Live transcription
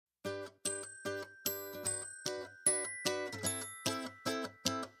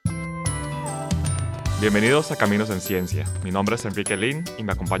Bienvenidos a Caminos en Ciencia. Mi nombre es Enrique Lin y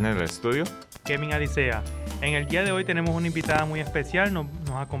me acompaña en el estudio Kevin Alicea. En el día de hoy tenemos una invitada muy especial. Nos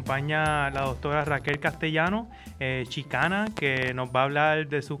acompaña la doctora Raquel Castellano, chicana, que nos va a hablar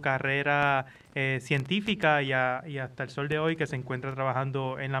de su carrera científica y hasta el sol de hoy que se encuentra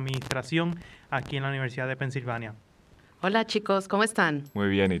trabajando en la administración aquí en la Universidad de Pensilvania. Hola chicos, ¿cómo están? Muy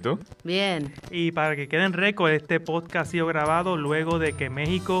bien, ¿y tú? Bien. Y para que quede en récord, este podcast ha sido grabado luego de que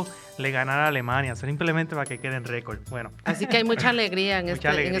México le ganara a Alemania, simplemente para que quede en récord. Bueno. Así que hay mucha alegría en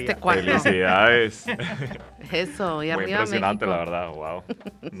este cuarto. Felicidades. Eso, y Muy arriba impresionante, México. la verdad, wow.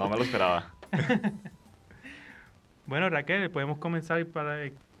 No me lo esperaba. Bueno, Raquel, podemos comenzar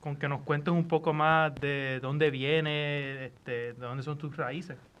con que nos cuentes un poco más de dónde viene, de dónde son tus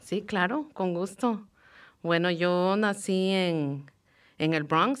raíces. Sí, claro, con gusto. Bueno, yo nací en el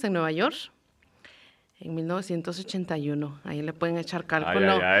Bronx, en Nueva York, en 1981. Ahí le pueden echar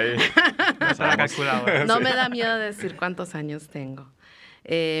cálculo. Ay. Ya sabemos. No me da miedo decir cuántos años tengo.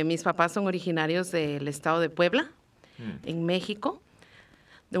 Mis papás son originarios del estado de Puebla, en México,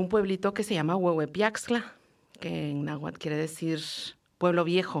 de un pueblito que se llama Huehuepiaxtla, que en náhuatl quiere decir pueblo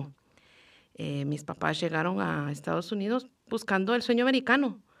viejo. Mis papás llegaron a Estados Unidos buscando el sueño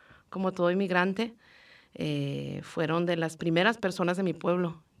americano, como todo inmigrante. Fueron de las primeras personas de mi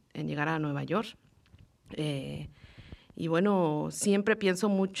pueblo en llegar a Nueva York. Y bueno, siempre pienso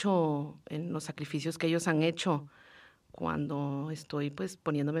mucho en los sacrificios que ellos han hecho cuando estoy pues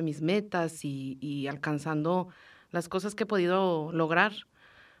poniéndome mis metas y alcanzando las cosas que he podido lograr,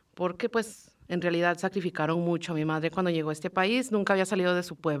 porque pues en realidad sacrificaron mucho. Mi madre cuando llegó a este país nunca había salido de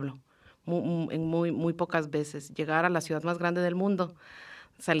su pueblo, muy pocas veces. Llegar a la ciudad más grande del mundo,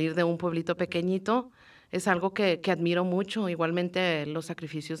 salir de un pueblito pequeñito, es algo que admiro mucho. Igualmente los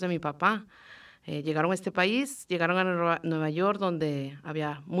sacrificios de mi papá. Llegaron a este país, llegaron a Nueva York, donde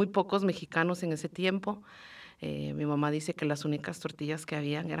había muy pocos mexicanos en ese tiempo. Mi mamá dice que las únicas tortillas que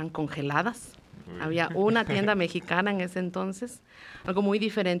habían eran congeladas. Uy. Había una tienda mexicana en ese entonces, algo muy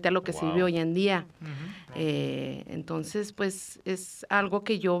diferente a lo que se vive hoy en día. Entonces, pues es algo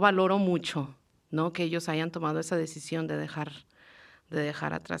que yo valoro mucho, ¿no? Que ellos hayan tomado esa decisión de dejar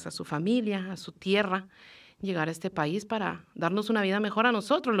atrás a su familia, a su tierra, llegar a este país para darnos una vida mejor a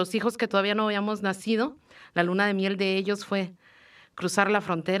nosotros, los hijos que todavía no habíamos nacido. La luna de miel de ellos fue cruzar la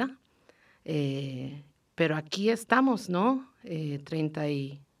frontera, pero aquí estamos, ¿no?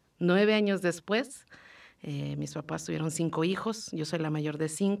 39 años después, mis papás tuvieron 5 hijos, yo soy la mayor de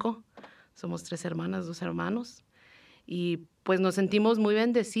 5, somos 3 hermanas, 2 hermanos, y pues nos sentimos muy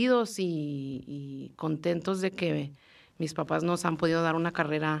bendecidos y contentos de que mis papás nos han podido dar una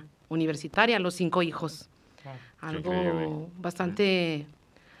carrera universitaria a los 5 hijos. Algo bastante,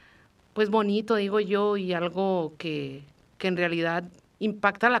 pues bonito, digo yo, y algo que en realidad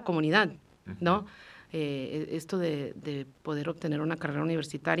impacta a la comunidad, ¿no? Esto de poder obtener una carrera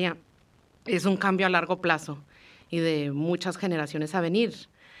universitaria es un cambio a largo plazo y de muchas generaciones a venir.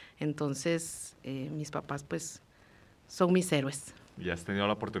 Entonces, mis papás, pues, son mis héroes. ¿Y has tenido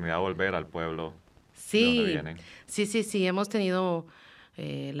la oportunidad de volver al pueblo? Sí, ¿De dónde vienen? sí, hemos tenido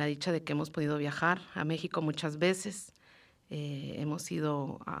la dicha de que hemos podido viajar a México muchas veces. Hemos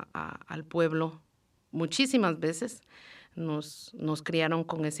ido al pueblo muchísimas veces. Nos criaron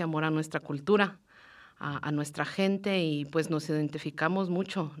con ese amor a nuestra cultura, a nuestra gente, y pues nos identificamos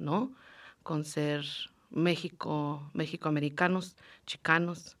mucho, ¿no? Con ser mexicoamericanos,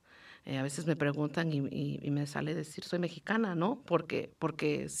 chicanos. A veces me preguntan y me sale decir soy mexicana, ¿no?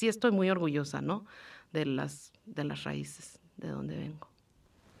 Porque sí estoy muy orgullosa, ¿no? De las raíces de donde vengo.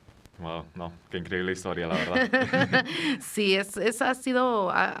 Wow, no, qué increíble historia, la verdad. Sí, ha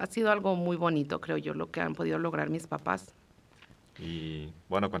sido algo muy bonito, creo yo, lo que han podido lograr mis papás. Y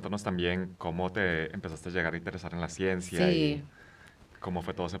bueno, cuéntanos también cómo te empezaste a llegar a interesar en la ciencia Sí. y cómo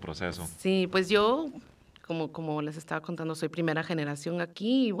fue todo ese proceso. Sí, pues yo, como les estaba contando, soy primera generación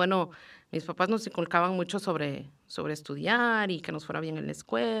aquí y bueno, mis papás nos inculcaban mucho sobre estudiar y que nos fuera bien en la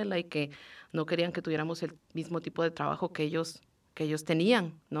escuela y que no querían que tuviéramos el mismo tipo de trabajo que ellos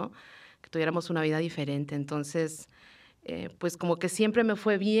tenían, ¿no? Que tuviéramos una vida diferente. Entonces, pues como que siempre me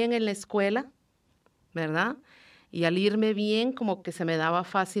fue bien en la escuela, ¿verdad? Y al irme bien, como que se me daba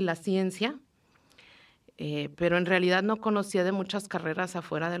fácil la ciencia, pero en realidad no conocía de muchas carreras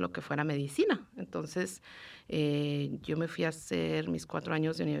afuera de lo que fuera medicina. Entonces, yo me fui a hacer mis 4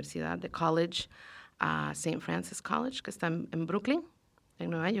 años de universidad, de college, a St. Francis College, que está en Brooklyn, en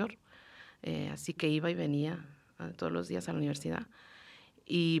Nueva York. Así que iba y venía todos los días a la universidad.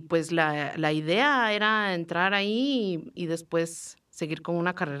 Y pues la idea era entrar ahí y después seguir con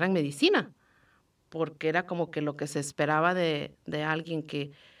una carrera en medicina, porque era como que lo que se esperaba de alguien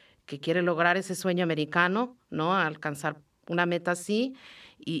que quiere lograr ese sueño americano, ¿no? Alcanzar una meta así,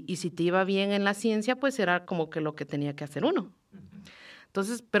 y si te iba bien en la ciencia, pues era como que lo que tenía que hacer uno.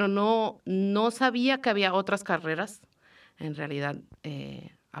 Entonces, pero no sabía que había otras carreras, en realidad,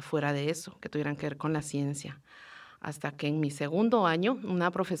 afuera de eso, que tuvieran que ver con la ciencia. Hasta que en mi segundo año,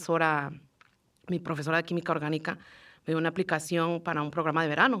 mi profesora de química orgánica, me dio una aplicación para un programa de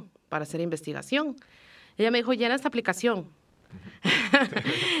verano, para hacer investigación. Ella me dijo, llena esta aplicación.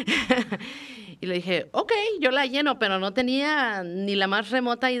 Y le dije, ok, yo la lleno, pero no tenía ni la más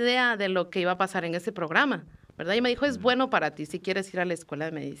remota idea de lo que iba a pasar en ese programa, ¿verdad? Y me dijo, es bueno para ti, si quieres ir a la escuela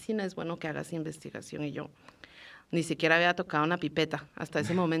de medicina, es bueno que hagas investigación. Y yo ni siquiera había tocado una pipeta hasta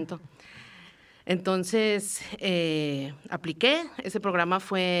ese momento. Entonces, apliqué. Ese programa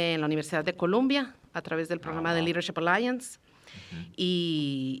fue en la Universidad de Columbia, a través del programa de Leadership Alliance.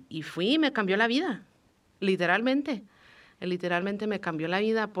 Y fui, me cambió la vida, literalmente. Literalmente me cambió la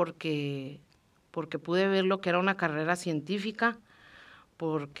vida porque pude ver lo que era una carrera científica,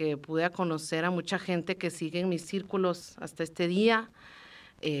 porque pude conocer a mucha gente que sigue en mis círculos hasta este día.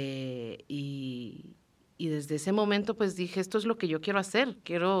 Y desde ese momento pues dije, esto es lo que yo quiero hacer,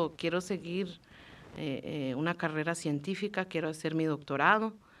 quiero seguir una carrera científica, quiero hacer mi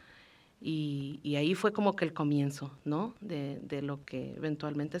doctorado. Y ahí fue como que el comienzo, ¿no? De lo que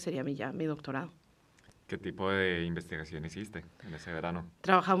eventualmente sería mi doctorado. ¿Qué tipo de investigación hiciste en ese verano?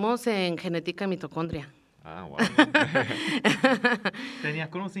 Trabajamos en genética y mitocondria. Ah, wow. ¿Tenías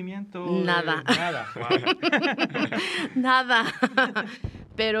conocimiento? Nada. Nada. Wow. Nada.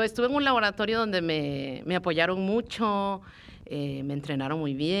 Pero estuve en un laboratorio donde me apoyaron mucho, me entrenaron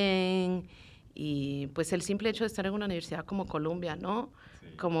muy bien, y pues el simple hecho de estar en una universidad como Columbia, ¿no?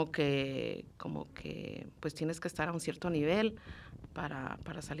 Sí. Como que pues tienes que estar a un cierto nivel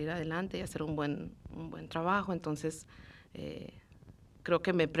para salir adelante y hacer un buen trabajo. Entonces, creo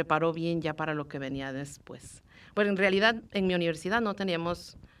que me preparó bien ya para lo que venía después. Bueno, en realidad, en mi universidad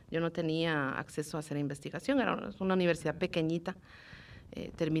yo no tenía acceso a hacer investigación, era una universidad pequeñita.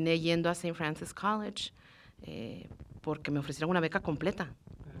 Terminé yendo a St. Francis College porque me ofrecieron una beca completa,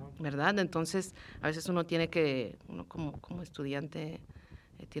 ¿verdad? Entonces, a veces uno como estudiante,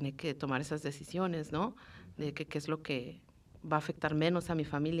 tiene que tomar esas decisiones, ¿no? De qué es lo que va a afectar menos a mi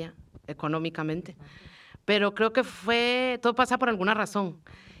familia económicamente. Pero creo que todo pasa por alguna razón,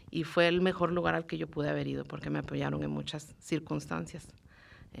 y fue el mejor lugar al que yo pude haber ido, porque me apoyaron en muchas circunstancias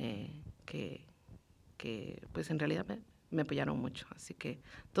que pues en realidad me apoyaron mucho. Así que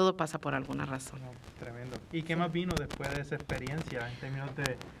todo pasa por alguna razón. No, tremendo. ¿Y qué más vino después de esa experiencia en términos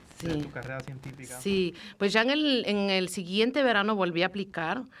de tu carrera científica? Sí, pues ya en el siguiente verano volví a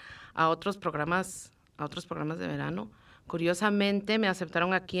aplicar a otros programas de verano. Curiosamente, me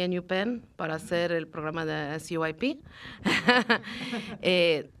aceptaron aquí en UPenn para hacer el programa de SUIP.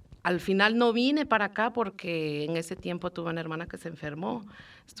 Al final no vine para acá porque en ese tiempo tuve una hermana que se enfermó,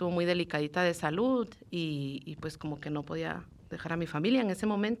 estuvo muy delicadita de salud, y pues como que no podía dejar a mi familia en ese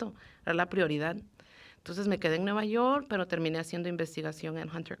momento, era la prioridad. Entonces me quedé en Nueva York, pero terminé haciendo investigación en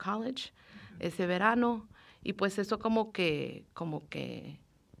Hunter College ese verano, y pues eso como que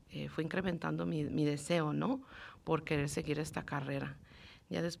fue incrementando mi deseo, ¿no? Por querer seguir esta carrera.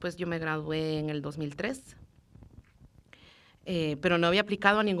 Ya después yo me gradué en el 2003, pero no había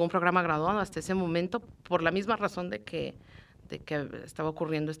aplicado a ningún programa graduado hasta ese momento, por la misma razón de que estaba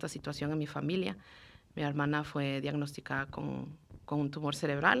ocurriendo esta situación en mi familia. Mi hermana fue diagnosticada con un tumor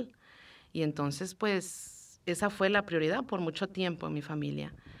cerebral, y entonces pues esa fue la prioridad por mucho tiempo en mi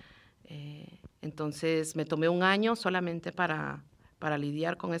familia. Entonces me tomé un año solamente para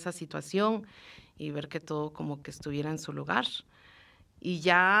lidiar con esa situación y ver que todo como que estuviera en su lugar. Y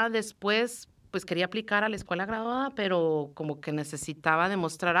ya después, pues quería aplicar a la escuela graduada, pero como que necesitaba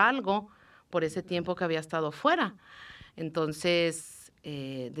demostrar algo por ese tiempo que había estado fuera. Entonces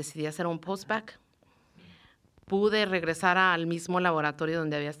decidí hacer un postbac. Pude regresar al mismo laboratorio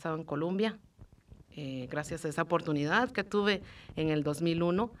donde había estado en Columbia, gracias a esa oportunidad que tuve en el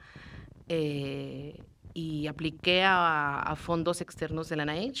 2001. Y apliqué a fondos externos del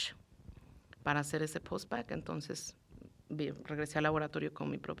NIH para hacer ese postbac. Entonces regresé al laboratorio con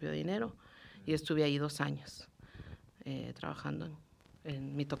mi propio dinero y estuve ahí 2 años trabajando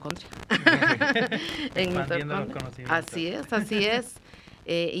en mitocondria. Expandiendo los conocimientos. Así es.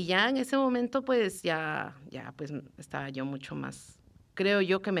 Y ya en ese momento pues ya pues estaba yo mucho más, creo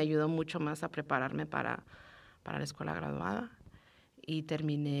yo que me ayudó mucho más a prepararme para la escuela graduada. Y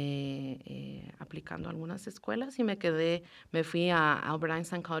terminé aplicando a algunas escuelas y me fui a Albert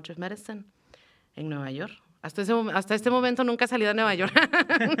Einstein College of Medicine en Nueva York. Hasta este momento nunca he salido de Nueva York.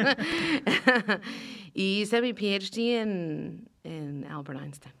 Y hice mi PhD en Albert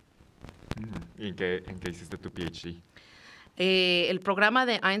Einstein. ¿Y en qué hiciste tu PhD? El programa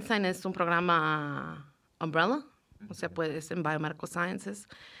de Einstein es un programa umbrella, o sea, puedes en Biomedical Sciences,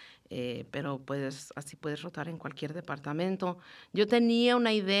 pero así puedes rotar en cualquier departamento. Yo tenía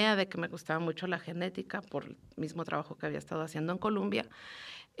una idea de que me gustaba mucho la genética por el mismo trabajo que había estado haciendo en Columbia,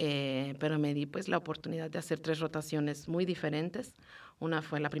 pero me di pues la oportunidad de hacer 3 rotaciones muy diferentes.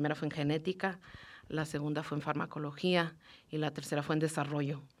 La primera fue en genética, la segunda fue en farmacología y la tercera fue en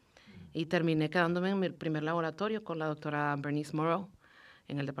desarrollo. Y terminé quedándome en mi primer laboratorio con la doctora Bernice Morrow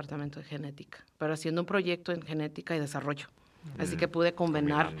en el departamento de genética, pero haciendo un proyecto en genética y desarrollo. Así que pude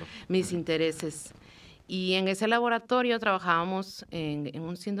combinar Combinando. mis intereses. Y en ese laboratorio trabajábamos en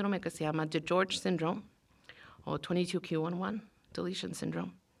un síndrome que se llama DeGeorge Syndrome o 22q11 Deletion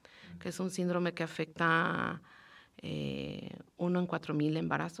Syndrome, que es un síndrome que afecta 1 en 4,000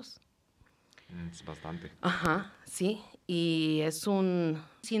 embarazos. Es bastante. Ajá, sí. Y es un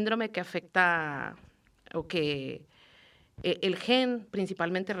síndrome que afecta o que el gen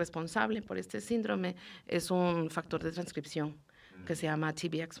principalmente responsable por este síndrome es un factor de transcripción que se llama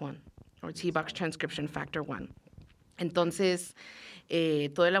TBX1 o T-Box Transcription Factor 1. Entonces,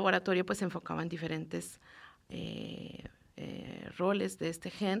 todo el laboratorio pues se enfocaba en diferentes roles de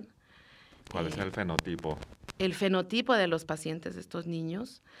este gen. ¿Cuál es el fenotipo? El fenotipo de los pacientes de estos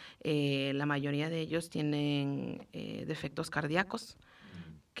niños, la mayoría de ellos tienen defectos cardíacos,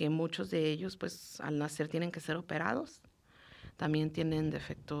 que muchos de ellos, pues, al nacer tienen que ser operados. También tienen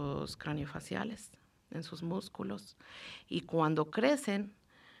defectos craniofaciales en sus músculos. Y cuando crecen,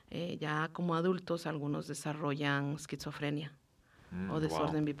 ya como adultos, algunos desarrollan esquizofrenia o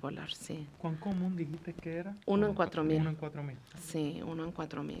desorden bipolar, sí. ¿Cuán común dijiste que era? 1 en 4,000. 1 en 4,000. Sí, 1 en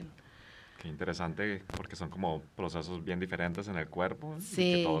 4,000. Qué interesante, porque son como procesos bien diferentes en el cuerpo y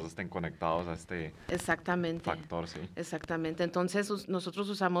Sí. que todos estén conectados a este Exactamente. factor, sí. Exactamente. Entonces, nosotros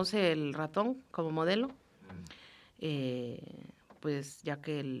usamos el ratón como modelo, pues ya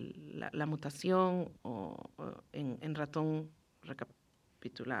que la mutación en ratón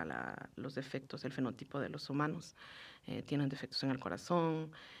recapitula los defectos, el fenotipo de los humanos. Tienen defectos en el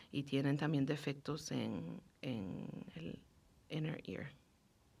corazón y tienen también defectos en el inner ear.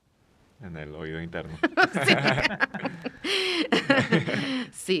 En el oído interno.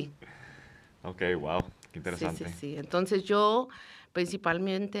 Sí. Ok, wow, qué interesante. Sí. Entonces yo,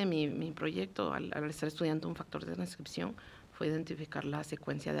 principalmente mi proyecto, al estar estudiando un factor de transcripción, fue identificar la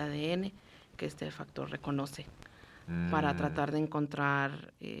secuencia de ADN que este factor reconoce para tratar de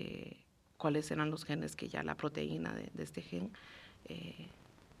encontrar cuáles eran los genes que ya la proteína de este gen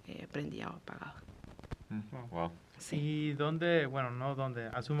prendía o apagaba. Wow. Sí. ¿Y dónde? Bueno, no dónde.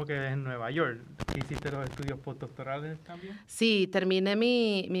 Asumo que es en Nueva York. ¿Hiciste los estudios postdoctorales también? Sí, terminé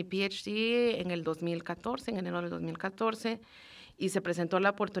mi PhD en el 2014, en enero del 2014, y se presentó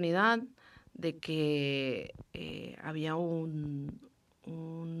la oportunidad de que había un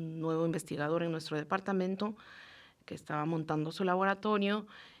nuevo investigador en nuestro departamento que estaba montando su laboratorio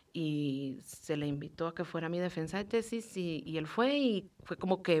y se le invitó a que fuera mi defensa de tesis y él fue y fue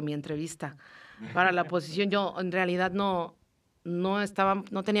como que mi entrevista para la posición. Yo en realidad no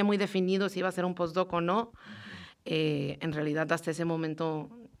tenía muy definido si iba a ser un postdoc o no. En realidad hasta ese momento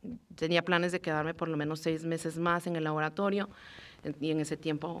tenía planes de quedarme por lo menos 6 meses más en el laboratorio y en ese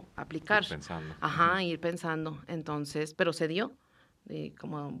tiempo aplicar. Ir pensando. Ajá, ir pensando. Entonces, pero se dio. Y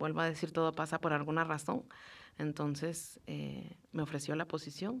como vuelvo a decir, todo pasa por alguna razón. Entonces, me ofreció la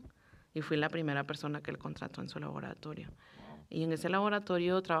posición y fui la primera persona que él contrató en su laboratorio. Y en ese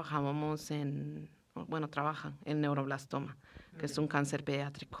laboratorio trabajan en neuroblastoma, que es un cáncer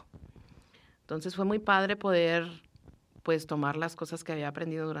pediátrico. Entonces fue muy padre poder pues tomar las cosas que había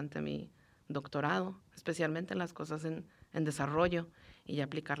aprendido durante mi doctorado, especialmente las cosas en desarrollo y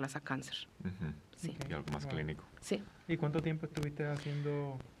aplicarlas a cáncer. Sí. Y algo más clínico. Sí. ¿Y cuánto tiempo estuviste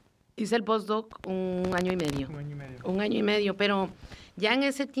haciendo? Hice el postdoc 1 año y medio. 1 año y medio. 1 año y medio, pero ya en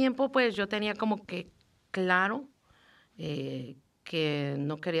ese tiempo pues yo tenía como que claro que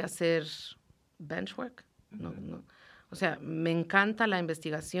no quería hacer benchwork. No. O sea, me encanta la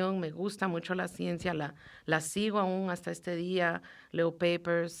investigación, me gusta mucho la ciencia, la sigo aún hasta este día, leo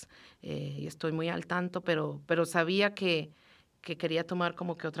papers y estoy muy al tanto, pero sabía que quería tomar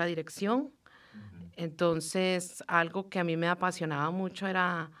como que otra dirección. Entonces, algo que a mí me apasionaba mucho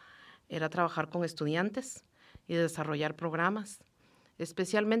era trabajar con estudiantes y desarrollar programas,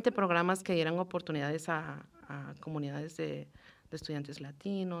 especialmente programas que dieran oportunidades a comunidades de estudiantes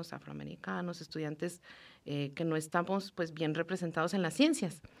latinos, afroamericanos, estudiantes que no estamos pues bien representados en las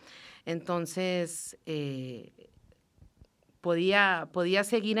ciencias. Entonces, podía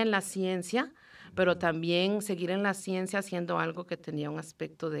seguir en la ciencia, pero también seguir en la ciencia haciendo algo que tenía un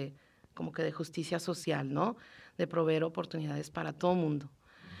aspecto de como que de justicia social, ¿no? De proveer oportunidades para todo el mundo.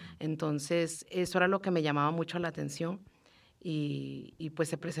 Entonces, eso era lo que me llamaba mucho la atención y pues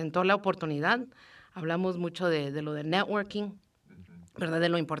se presentó la oportunidad. Hablamos mucho de lo del networking, ¿verdad? De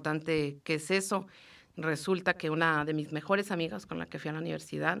lo importante que es eso. Resulta que una de mis mejores amigas con la que fui a la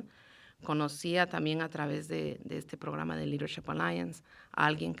universidad conocía también a través de este programa de Leadership Alliance a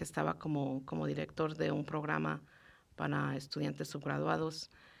alguien que estaba como director de un programa para estudiantes subgraduados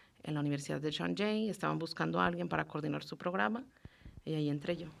en la Universidad de John Jay. Estaban buscando a alguien para coordinar su programa y ahí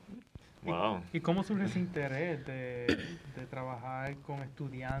entré yo. Wow. ¿Y cómo surge ese interés de trabajar con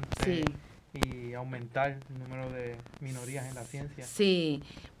estudiantes Sí. y aumentar el número de minorías en la ciencia? Sí,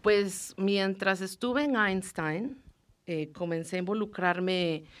 pues mientras estuve en Einstein, comencé a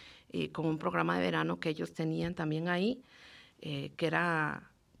involucrarme con un programa de verano que ellos tenían también ahí, que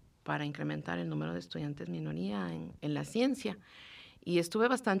era para incrementar el número de estudiantes minoría en la ciencia. Y estuve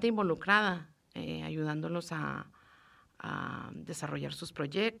bastante involucrada, ayudándolos a desarrollar sus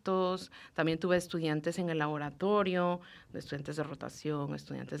proyectos. También tuve estudiantes en el laboratorio, estudiantes de rotación,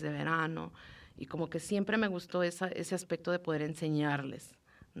 estudiantes de verano, y como que siempre me gustó ese aspecto de poder enseñarles,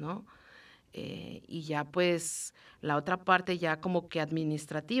 ¿no? Y ya pues la otra parte ya como que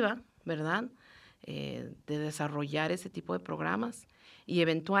administrativa, ¿verdad? De desarrollar ese tipo de programas y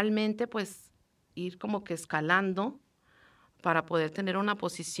eventualmente pues ir como que escalando para poder tener una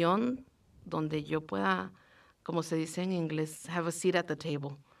posición donde yo pueda, como se dice en inglés, have a seat at the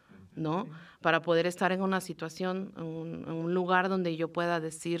table, ¿no? Sí. Para poder estar en una situación, en un lugar donde yo pueda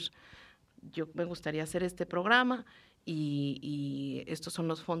decir, yo me gustaría hacer este programa y estos son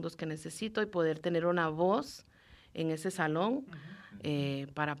los fondos que necesito y poder tener una voz en ese salón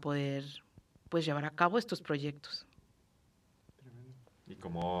para poder pues llevar a cabo estos proyectos. ¿Y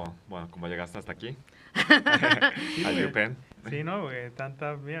cómo llegaste hasta aquí? A UPenn. Sí, no, porque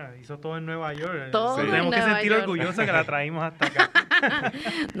mira, hizo todo en Nueva York. Todo en Tenemos que Nueva sentir York. orgullosos que la traímos hasta acá.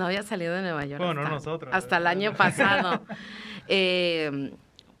 No había salido de Nueva York Bueno, no nosotros. hasta el año pasado.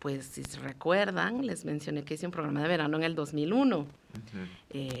 Pues si se recuerdan, les mencioné que hice un programa de verano en el 2001.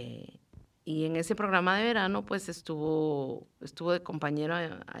 Y en ese programa de verano, pues estuvo de compañero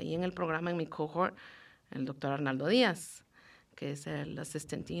ahí en el programa, en mi cohort, el doctor Arnaldo Díaz, que es el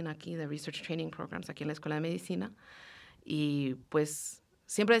Assistant Dean aquí de Research Training Programs aquí en la Escuela de Medicina. Y pues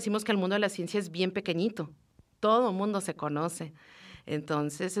siempre decimos que el mundo de la ciencia es bien pequeñito, todo el mundo se conoce.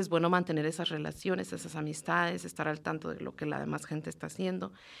 Entonces es bueno mantener esas relaciones, esas amistades, estar al tanto de lo que la demás gente está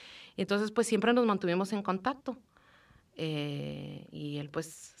haciendo. Entonces pues siempre nos mantuvimos en contacto. Y él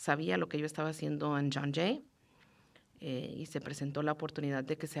pues sabía lo que yo estaba haciendo en John Jay y se presentó la oportunidad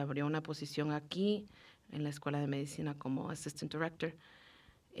de que se abrió una posición aquí en la Escuela de Medicina como Assistant Director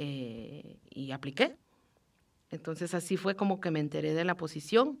y apliqué. Entonces así fue como que me enteré de la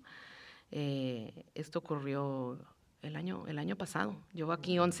posición. Esto ocurrió el año pasado. Llevo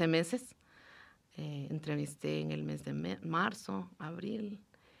aquí 11 meses. Entrevisté en el mes de marzo, abril.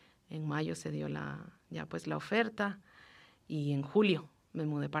 En mayo se dio la oferta. Y en julio me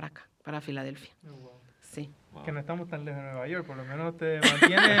mudé para acá, para Filadelfia. Oh, wow. Sí. Wow. Que no estamos tan lejos de Nueva York, por lo menos te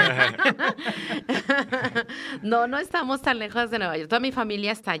mantiene. No estamos tan lejos de Nueva York. Toda mi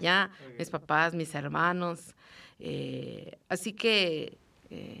familia está allá, Okay. mis papás, mis hermanos. Así que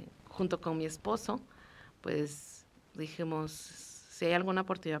junto con mi esposo, pues dijimos, si hay alguna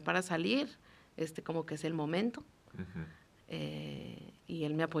oportunidad para salir, como que es el momento. Y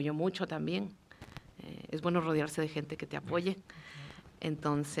él me apoyó mucho también. Es bueno rodearse de gente que te apoye.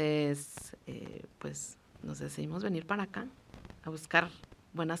 Entonces, pues nos decidimos venir para acá a buscar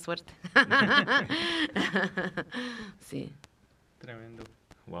buena suerte. Sí. Tremendo.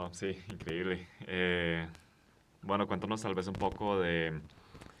 Wow, sí, increíble. Bueno, cuéntanos tal vez un poco de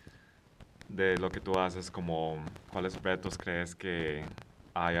lo que tú haces, como cuáles retos crees que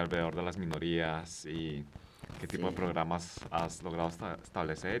hay alrededor de las minorías y qué tipo de programas has logrado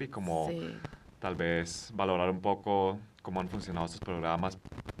establecer y cómo tal vez valorar un poco cómo han funcionado estos programas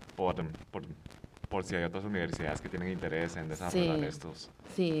por si hay otras universidades que tienen interés en desarrollar estos.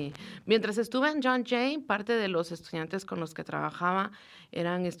 Sí, mientras estuve en John Jay, parte de los estudiantes con los que trabajaba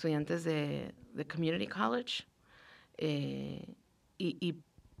eran estudiantes de Community College y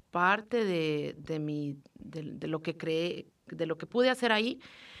parte de lo que pude hacer ahí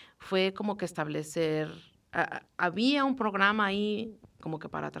fue como que establecer, había un programa ahí como que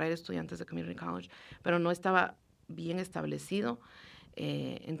para atraer estudiantes de Community College, pero no estaba bien establecido.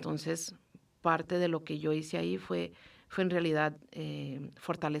 Entonces, parte de lo que yo hice ahí fue en realidad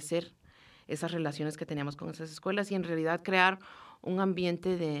fortalecer esas relaciones que teníamos con esas escuelas y en realidad crear un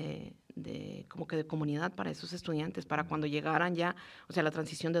ambiente de como que de comunidad para esos estudiantes, para cuando llegaran ya, o sea, la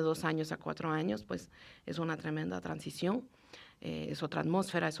transición de 2 años a 4 años, pues es una tremenda transición, es otra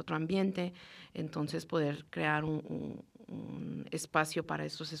atmósfera, es otro ambiente, entonces poder crear un espacio para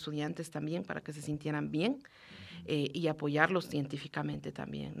esos estudiantes también, para que se sintieran bien y apoyarlos científicamente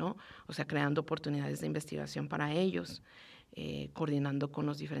también, ¿no? O sea, creando oportunidades de investigación para ellos, coordinando con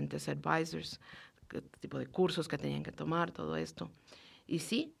los diferentes advisors, qué tipo de cursos que tenían que tomar, todo esto. Y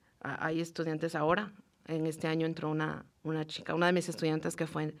sí, hay estudiantes ahora. En este año entró una chica, una de mis estudiantes que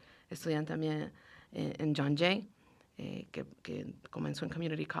fue estudiante también en John Jay, que comenzó en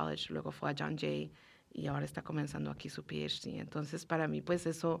Community College, luego fue a John Jay y ahora está comenzando aquí su PhD. Entonces, para mí, pues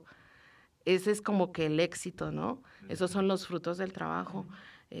ese es como que el éxito, ¿no? Esos son los frutos del trabajo.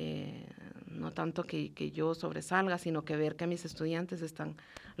 No tanto que yo sobresalga, sino que ver que mis estudiantes están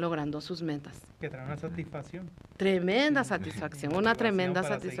logrando sus metas. Que trae una satisfacción. Tremenda satisfacción, una tremenda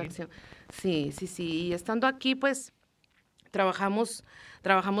para satisfacción. Sí, sí, sí. Y estando aquí, pues, trabajamos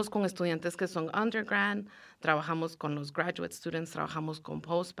con estudiantes que son undergrad, trabajamos con los graduate students, trabajamos con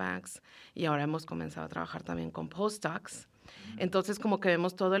postbacks y ahora hemos comenzado a trabajar también con postdocs. Entonces, como que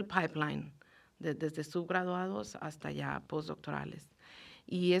vemos todo el pipeline, desde subgraduados hasta ya postdoctorales.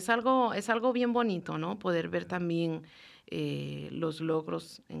 Y es algo bien bonito, ¿no? Poder ver también los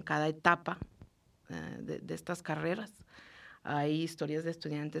logros en cada etapa de estas carreras. Hay historias de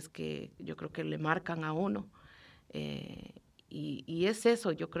estudiantes que yo creo que le marcan a uno. Y es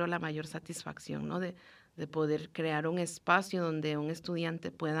eso, yo creo, la mayor satisfacción, ¿no? De poder crear un espacio donde un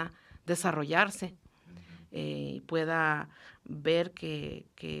estudiante pueda desarrollarse y pueda ver que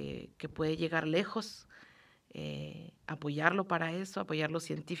puede llegar lejos, apoyarlo para eso, apoyarlo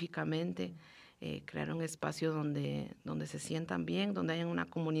científicamente, crear un espacio donde se sientan bien, donde haya una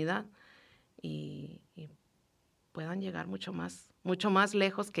comunidad y puedan llegar mucho más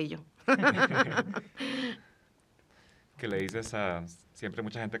lejos que yo. ¿Qué le dices a... Siempre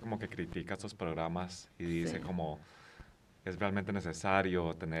mucha gente como que critica estos programas y dice Sí. como es realmente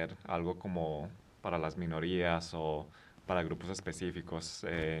necesario tener algo como para las minorías o para grupos específicos.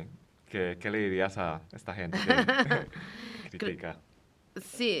 ¿Qué le dirías a esta gente que critica?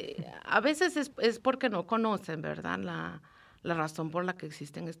 Sí, a veces es porque no conocen, ¿verdad? La razón por la que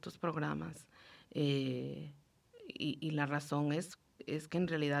existen estos programas. Y la razón es que en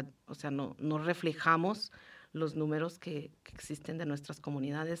realidad, o sea, no reflejamos los números que existen de nuestras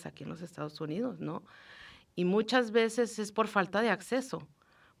comunidades aquí en los Estados Unidos, ¿no? Y muchas veces es por falta de acceso,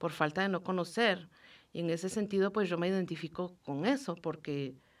 por falta de no conocer. Y en ese sentido, pues yo me identifico con eso,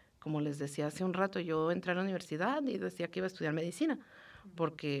 porque, como les decía hace un rato, yo entré a la universidad y decía que iba a estudiar medicina,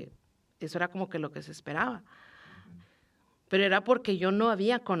 porque eso era como que lo que se esperaba. Pero era porque yo no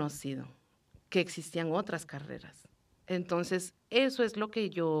había conocido que existían otras carreras. Entonces, eso es lo que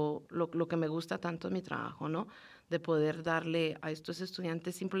lo que me gusta tanto de mi trabajo, ¿no? De poder darle a estos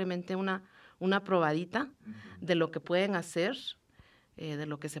estudiantes simplemente una probadita de lo que pueden hacer, de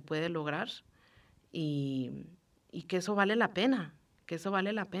lo que se puede lograr y que eso vale la pena,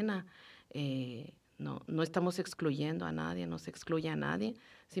 No estamos excluyendo a nadie, no se excluye a nadie,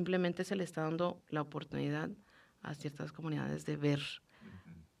 simplemente se le está dando la oportunidad a ciertas comunidades de ver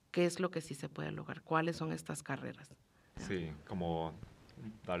qué es lo que sí se puede lograr, cuáles son estas carreras. Sí, como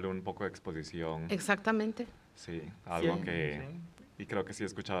darle un poco de exposición. Exactamente. Sí, algo Sí, que... sí. Y creo que sí he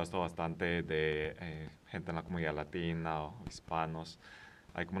escuchado esto bastante de gente en la comunidad latina o hispanos.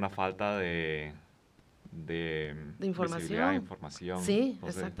 Hay como una falta de visibilidad, De información. Sí,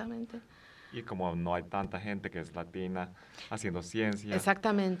 Entonces, exactamente. y como no hay tanta gente que es latina haciendo ciencia.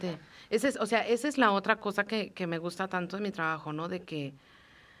 Exactamente. O sea, esa es la otra cosa que me gusta tanto de mi trabajo, ¿no? De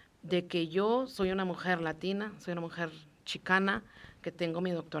que yo soy una mujer latina, soy una mujer chicana, que tengo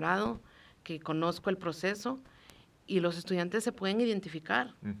mi doctorado, que conozco el proceso y los estudiantes se pueden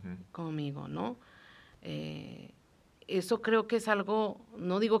identificar conmigo, ¿no? Eso creo que es algo,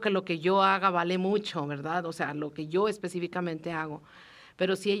 no digo que lo que yo haga vale mucho, ¿verdad? O sea, lo que yo específicamente hago,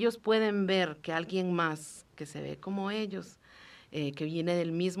 pero si ellos pueden ver que alguien más que se ve como ellos, que viene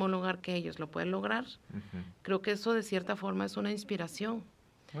del mismo lugar que ellos, lo pueden lograr, creo que eso de cierta forma es una inspiración.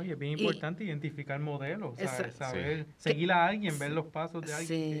 Oye, es bien Y- importante identificar modelos, ¿sabes? Esa- Saber, Sí. seguir a alguien, ver los pasos de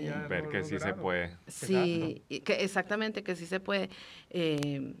alguien que Sí. ya Ver lo que sí se lograron. puede. Sí, exactamente, que sí se puede,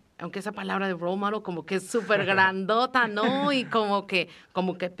 aunque esa palabra de role model como que es súper grandota, ¿no? Y como que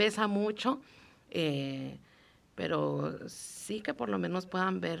pesa mucho, pero sí que por lo menos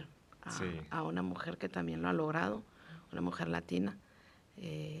puedan ver Sí. a una mujer que también lo ha logrado, una mujer latina,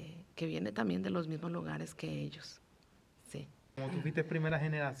 que viene también de los mismos lugares que ellos. Sí. Como tú fuiste primera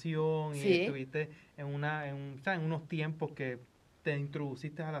generación y Sí. estuviste en unos tiempos que te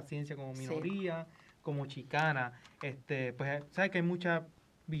introduciste a la ciencia como Sí. minoría, como chicana, pues sabes que hay mucha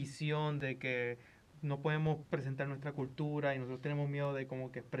visión de que no podemos presentar nuestra cultura y nosotros tenemos miedo de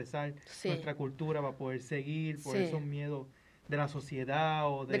como que expresar Sí, nuestra cultura para poder seguir por sí. esos miedos de la sociedad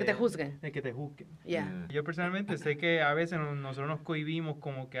o De que te juzguen. de que te juzguen. Ya. Mm, Yo personalmente sé que a veces nosotros nos cohibimos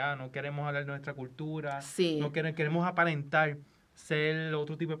como que no queremos hablar de nuestra cultura, Sí. no queremos aparentar ser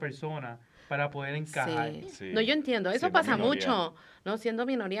otro tipo de persona para poder encajar. Sí. sí, No, yo entiendo. Eso siendo pasa minoría. mucho, ¿no? Siendo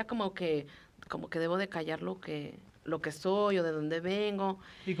minoría como que debo de callar lo que soy o de dónde vengo,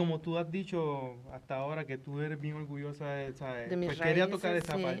 Y como tú has dicho hasta ahora que tú eres bien orgullosa de, ¿sabes? de mis Pues quería tocar raíces,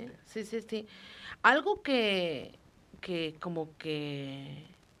 esa sí. parte. Sí, sí, sí. Algo que como que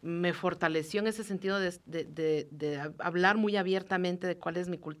me fortaleció en ese sentido de hablar muy abiertamente de cuál es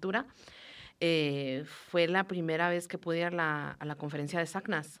mi cultura, fue la primera vez que pude ir a la conferencia de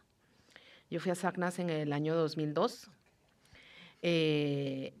SACNAS. Yo fui a SACNAS en el año 2002.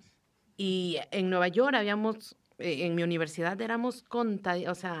 Y en Nueva York en mi universidad éramos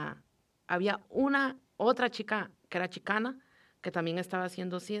o sea, había otra chica que era chicana, que también estaba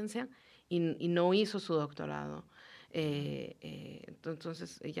haciendo ciencia y no hizo su doctorado.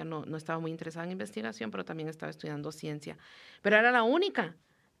 Entonces ella no estaba muy interesada en investigación, pero también estaba estudiando ciencia. Pero era la única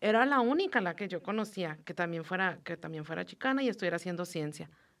la que yo conocía que también fuera chicana y estuviera haciendo ciencia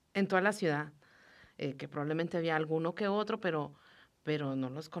en toda la ciudad, que probablemente había alguno que otro, pero no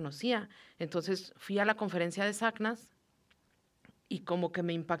los conocía. Entonces fui a la conferencia de SACNAS y como que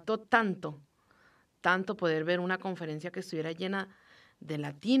me impactó tanto poder ver una conferencia que estuviera llena de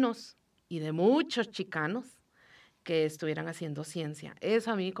latinos y de muchos chicanos que estuvieran haciendo ciencia.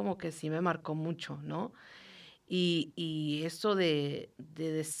 Eso a mí como que sí me marcó mucho, ¿no? Y eso de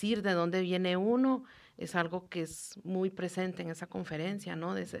decir de dónde viene uno es algo que es muy presente en esa conferencia,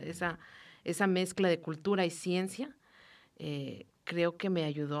 ¿no? Esa mezcla de cultura y ciencia, creo que me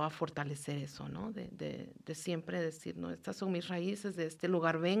ayudó a fortalecer eso, ¿no? De siempre decir, no, estas son mis raíces, de este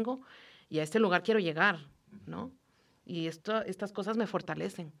lugar vengo y a este lugar quiero llegar, ¿no? Y estas cosas me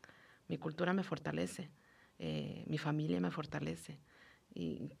fortalecen, mi cultura me fortalece, mi familia me fortalece.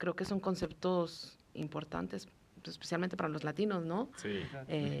 Y creo que son conceptos importantes, especialmente para los latinos, ¿no? Sí,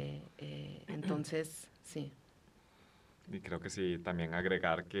 Entonces, sí. y creo que sí, también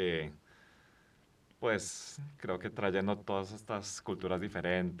agregar que, pues, creo que trayendo todas estas culturas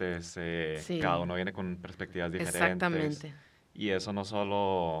diferentes, cada Sí, uno viene con perspectivas diferentes, exactamente. y eso no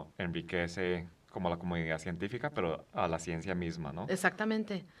solo enriquece como la comunidad científica, pero a la ciencia misma, ¿no?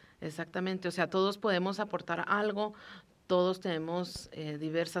 Exactamente, exactamente. O sea, todos podemos aportar algo, todos tenemos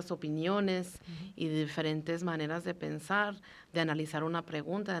diversas opiniones y diferentes maneras de pensar, de analizar una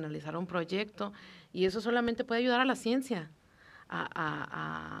pregunta, de analizar un proyecto, y eso solamente puede ayudar a la ciencia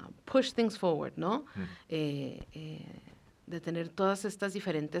a push things forward, ¿no? Mm. De tener todas estas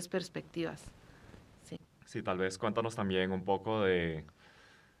diferentes perspectivas. Sí. Sí, tal vez cuéntanos también un poco de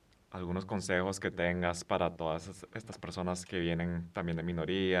algunos consejos que tengas para todas estas personas que vienen también de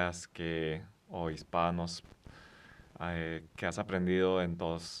minorías, o hispanos, que has aprendido en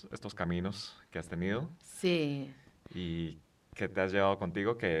todos estos caminos que has tenido Sí, y que te has llevado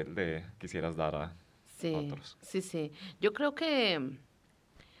contigo que le quisieras dar a sí, otros. sí, sí. Yo creo que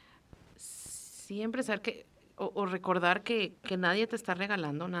siempre saber o recordar que nadie te está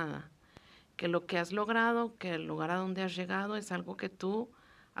regalando nada, que lo que has logrado, que el lugar a donde has llegado es algo que tú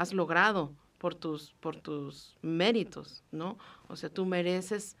has logrado por tus méritos, ¿no? O sea, tú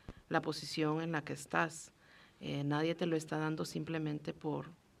mereces la posición en la que estás. Nadie te lo está dando simplemente por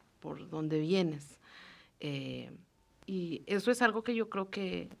donde vienes. Eh, y eso es algo que yo creo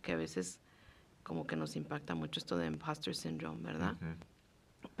que a veces como que nos impacta mucho esto de imposter syndrome, ¿verdad?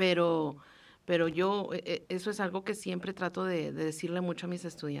 Ujú. Pero, eso es algo que siempre trato de decirle mucho a mis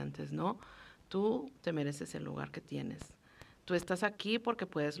estudiantes, ¿no? Tú te mereces el lugar que tienes. Tú estás aquí porque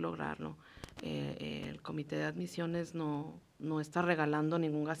puedes lograrlo. El comité de admisiones no está regalando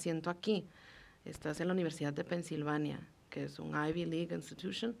ningún asiento aquí. Estás en la Universidad de Pensilvania, que es un Ivy League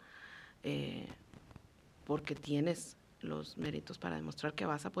institution, eh, porque tienes los méritos para demostrar que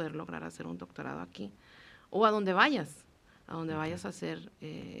vas a poder lograr hacer un doctorado aquí. O a donde vayas a hacer,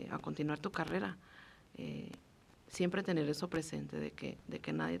 a continuar tu carrera. Siempre tener eso presente, de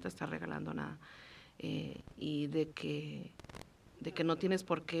que nadie te está regalando nada. Y de que no tienes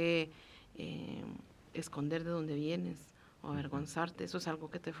por qué esconder de dónde vienes o avergonzarte. Eso es algo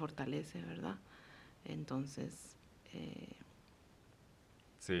que te fortalece, ¿verdad? Entonces,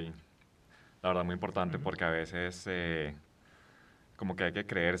 Sí, la verdad muy importante Ujú. porque a veces como que hay que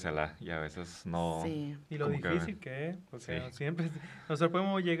creérsela y a veces no. Sí, Y lo como que- difícil que es, porque Sí. no siempre, nosotros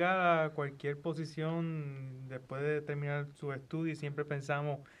podemos llegar a cualquier posición después de terminar su estudio y siempre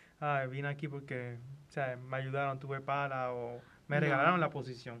pensamos, vine aquí porque, o sea, me ayudaron, tuve para o me No. regalaron la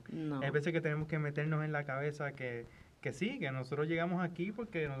posición. no. Hay veces que tenemos que meternos en la cabeza que sí, que nosotros llegamos aquí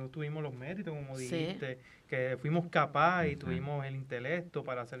porque nosotros tuvimos los méritos, como Sí. dijiste, que fuimos capaces y Ujú. tuvimos el intelecto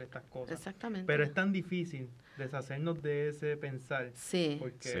para hacer estas cosas. Exactamente. Pero es tan difícil deshacernos de ese pensar. Sí,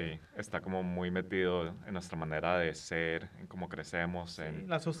 Porque Sí, está como muy metido en nuestra manera de ser, en cómo crecemos, sí, en...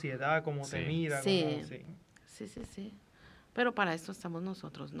 la sociedad, cómo te Sí. mira, Sí. cómo, sí. sí, sí, sí. Pero para esto estamos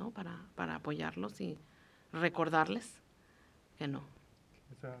nosotros, ¿no? Para apoyarlos y recordarles que no,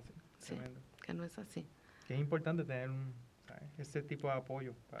 Eso es así, Sí. tremendo. que no es así. Que es importante tener ese tipo de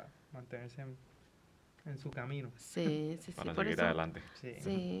apoyo para mantenerse en su camino. Sí, sí, sí. para Por seguir eso, adelante. Sí.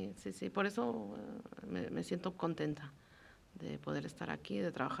 sí, sí, sí. Por eso me siento contenta de poder estar aquí,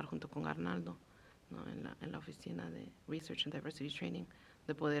 de trabajar junto con Arnaldo, ¿no? en la oficina de Research and Diversity Training,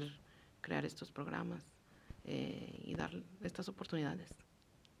 de poder crear estos programas y dar estas oportunidades.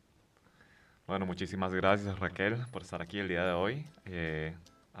 Bueno, muchísimas gracias Raquel por estar aquí el día de hoy.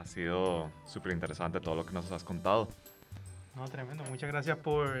 Ha sido súper interesante todo lo que nos has contado. No, tremendo. Muchas gracias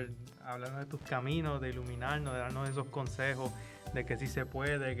por hablarnos de tus caminos, de iluminarnos, de darnos esos consejos de que sí se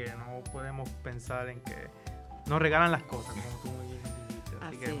puede, que no podemos pensar en que nos regalan las cosas, como tú muy bien dijiste.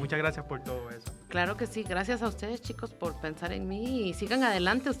 Así que Así. muchas gracias por todo eso. Claro que sí, gracias a ustedes chicos por pensar en mí y sigan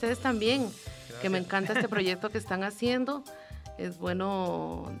adelante ustedes también, que me Gracias. encanta este proyecto que están haciendo. Es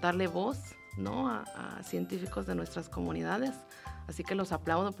bueno darle voz, ¿no? a científicos de nuestras comunidades, así que los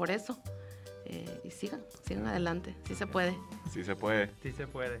aplaudo por eso. Y sigan adelante, sí se puede. Sí se puede. Sí se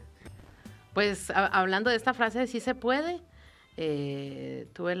puede. Pues hablando de esta frase de sí se puede,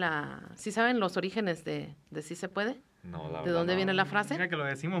 ¿sí saben los orígenes de sí se puede? No, la ¿De verdad dónde no. viene la frase? Mira que lo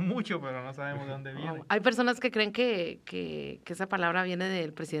decimos mucho, pero no sabemos de dónde viene. Hay personas que creen que esa palabra viene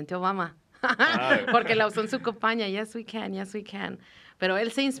del presidente Obama, Ah, porque la usó en su campaña, yes we can, pero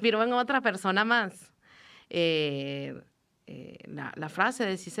él se inspiró en otra persona más. La frase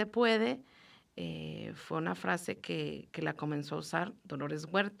de sí se puede fue una frase que la comenzó a usar Dolores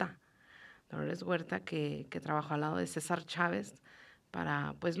Huerta. Dolores Huerta que trabajó al lado de César Chávez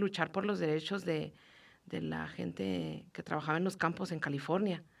para pues luchar por los derechos de la gente que trabajaba en los campos en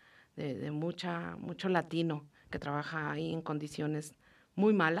California, de mucho latino que trabaja ahí en condiciones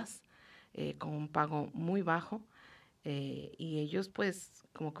muy malas, con un pago muy bajo, y ellos pues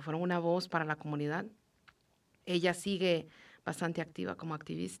como que fueron una voz para la comunidad. Ella sigue bastante activa como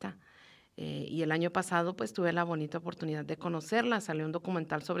activista, y el año pasado pues tuve la bonita oportunidad de conocerla, salió un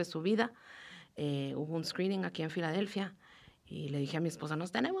documental sobre su vida, hubo un screening aquí en Filadelfia, y le dije a mi esposa,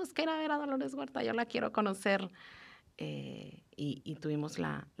 nos tenemos que ir a ver a Dolores Huerta, yo la quiero conocer. Y tuvimos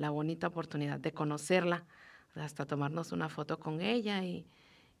la bonita oportunidad de conocerla, hasta tomarnos una foto con ella.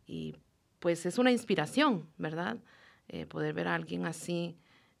 Y pues es una inspiración, ¿verdad? Poder ver a alguien así,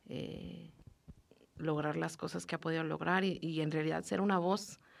 lograr las cosas que ha podido lograr y en realidad ser una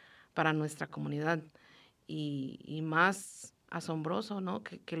voz para nuestra comunidad. Y más asombroso, ¿no?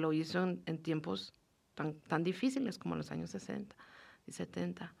 Que lo hizo en tiempos tan difíciles como los años 60 y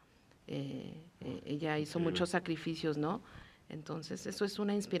 70. Ella hizo Increíble. muchos sacrificios, ¿no? Entonces, eso es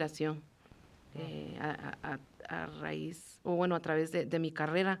una inspiración. A raíz, o bueno, a través de mi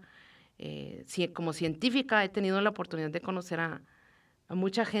carrera, como científica he tenido la oportunidad de conocer a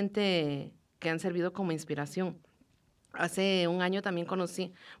mucha gente que han servido como inspiración. Hace un año también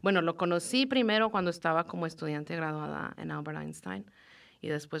lo conocí primero cuando estaba como estudiante graduada en Albert Einstein y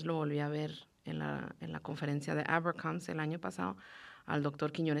después lo volví a ver en la conferencia de Abercrombie el año pasado al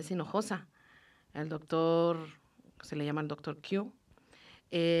doctor Quiñones Hinojosa. El doctor, se le llama el doctor Q.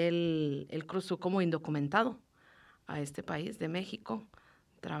 Él cruzó como indocumentado a este país de México.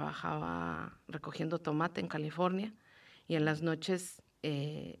 Trabajaba recogiendo tomate en California y en las noches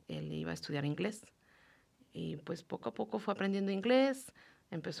él iba a estudiar inglés. Y pues poco a poco fue aprendiendo inglés,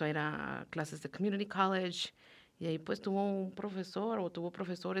 empezó a ir a clases de community college y ahí pues tuvo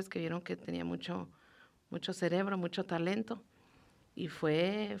profesores que vieron que tenía mucho cerebro, mucho talento y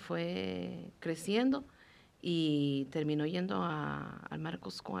fue creciendo y terminó yendo al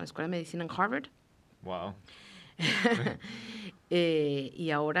Medical School, a la Escuela de Medicina en Harvard. Wow.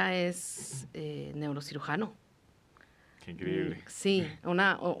 Y ahora es neurocirujano. Qué increíble. Sí,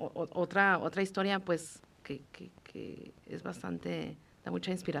 otra historia pues que es bastante, da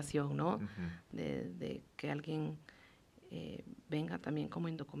mucha inspiración, ¿no? Ujú. De que alguien venga también como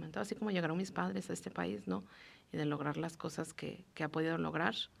indocumentado, así como llegaron mis padres a este país, ¿no? Y de lograr las cosas que ha podido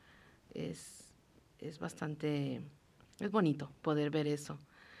lograr, es bastante Es bonito poder ver eso.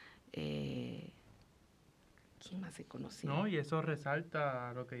 ¿Quién más he conocido? No, y eso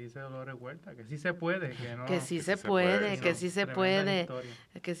resalta lo que dice Dolores Huerta, que sí se puede, que no. Que sí que se sí se puede, puede, que ¿no? sí se Tremenda puede, historia.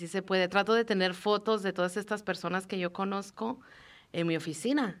 que sí se puede. Trato de tener fotos de todas estas personas que yo conozco en mi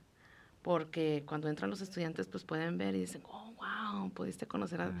oficina, porque cuando entran los estudiantes pues pueden ver y dicen, oh, wow, pudiste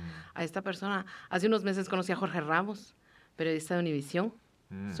conocer a esta persona. Hace unos meses conocí a Jorge Ramos, periodista de Univisión,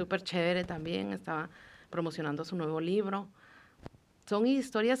 súper chévere también, estaba promocionando su nuevo libro. Son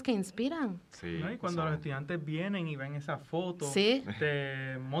historias que inspiran. Sí, ¿No? Y cuando los estudiantes vienen y ven esas fotos, Sí,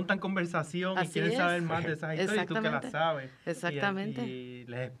 te montan conversación y Así quieren es. saber más de esas historias y tú que las Exactamente. sabes. Exactamente. Y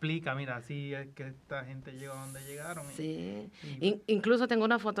les explica, mira, así es que esta gente llegó a donde llegaron. Sí. Y- Incluso tengo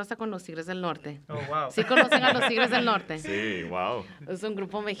una foto hasta con los Tigres del Norte. Oh, wow. ¿Sí conocen a los Tigres del Norte? Sí, wow. Es un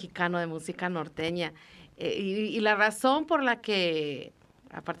grupo mexicano de música norteña. Y la razón por la que,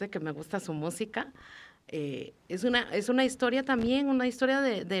 aparte de que me gusta su música, es una historia también, una historia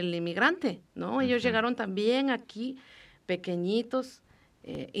del inmigrante, ¿no? Ellos Ujú. llegaron también aquí, pequeñitos,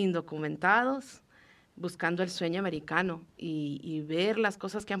 indocumentados, buscando el sueño americano y ver las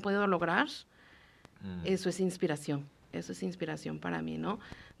cosas que han podido lograr. Eso es inspiración para mí, ¿no?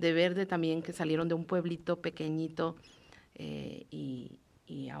 De ver también que salieron de un pueblito pequeñito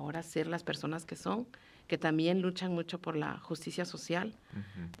y ahora ser las personas que son, que también luchan mucho por la justicia social,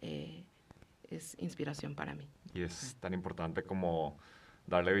 es inspiración para mí. Y es tan importante como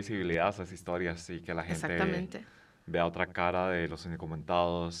darle visibilidad a esas historias y que la gente Exactamente, vea otra cara de los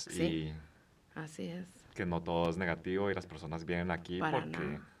indocumentados Sí. y así es. que no todo es negativo y las personas vienen aquí Para porque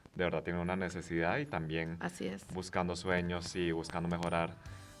nada. de verdad tienen una necesidad y también Así es, buscando sueños y buscando mejorar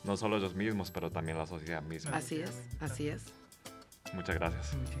no solo ellos mismos, pero también la sociedad misma. así es, así es. Muchas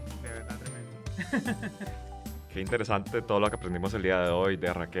gracias. De verdad, tremendo. Qué interesante todo lo que aprendimos el día de hoy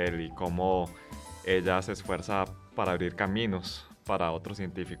de Raquel y cómo ella se esfuerza para abrir caminos para otros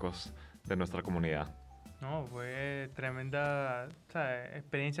científicos de nuestra comunidad. No, fue tremenda, o sea,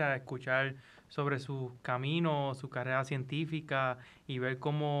 experiencia escuchar sobre su camino, su carrera científica y ver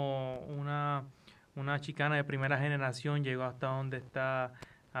cómo una chicana de primera generación llegó hasta donde está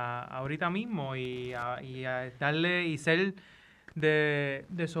ahorita mismo y a darle y ser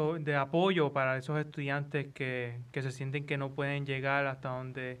de apoyo para esos estudiantes que se sienten que no pueden llegar hasta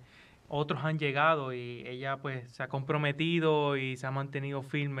donde otros han llegado, y ella pues se ha comprometido y se ha mantenido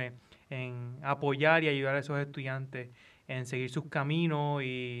firme en apoyar y ayudar a esos estudiantes en seguir sus caminos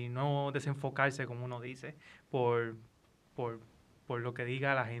y no desenfocarse, como uno dice, por lo que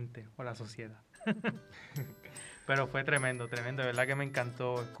diga la gente o la sociedad. Pero fue tremendo, de verdad que me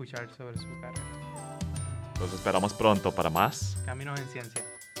encantó escuchar sobre su carrera. Los esperamos pronto para más. Caminos en Ciencia.